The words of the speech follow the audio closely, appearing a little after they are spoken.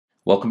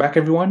Welcome back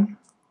everyone.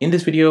 In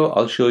this video,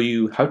 I'll show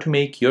you how to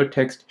make your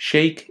text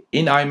shake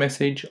in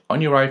iMessage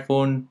on your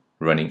iPhone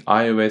running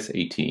iOS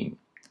 18.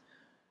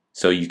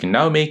 So you can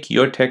now make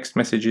your text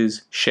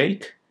messages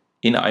shake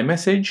in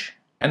iMessage,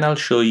 and I'll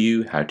show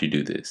you how to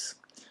do this.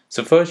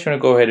 So first, you're going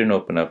to go ahead and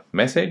open up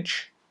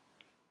Message.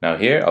 Now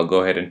here, I'll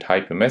go ahead and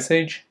type a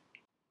message.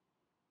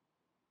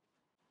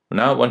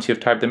 Now, once you've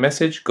typed the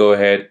message, go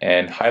ahead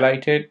and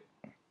highlight it.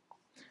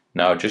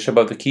 Now, just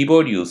above the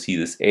keyboard, you'll see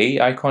this A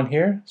icon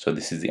here. So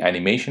this is the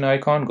animation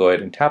icon. Go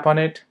ahead and tap on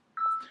it.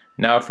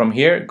 Now from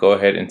here, go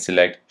ahead and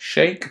select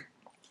Shake.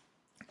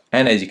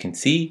 And as you can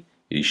see,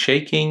 it is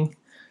shaking.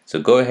 So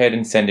go ahead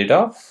and send it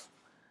off.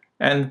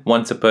 And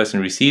once a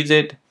person receives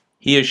it,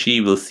 he or she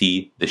will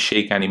see the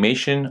shake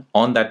animation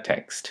on that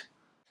text.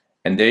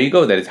 And there you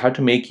go. That is how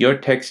to make your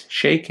text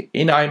shake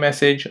in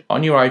iMessage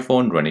on your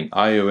iPhone running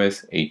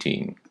iOS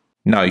 18.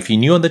 Now, if you're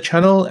new on the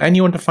channel and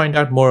you want to find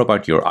out more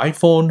about your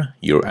iPhone,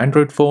 your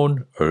Android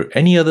phone, or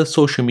any other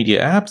social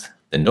media apps,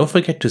 then don't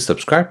forget to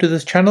subscribe to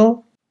this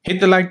channel. Hit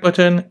the like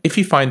button if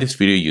you find this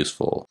video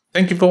useful.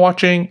 Thank you for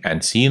watching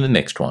and see you in the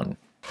next one.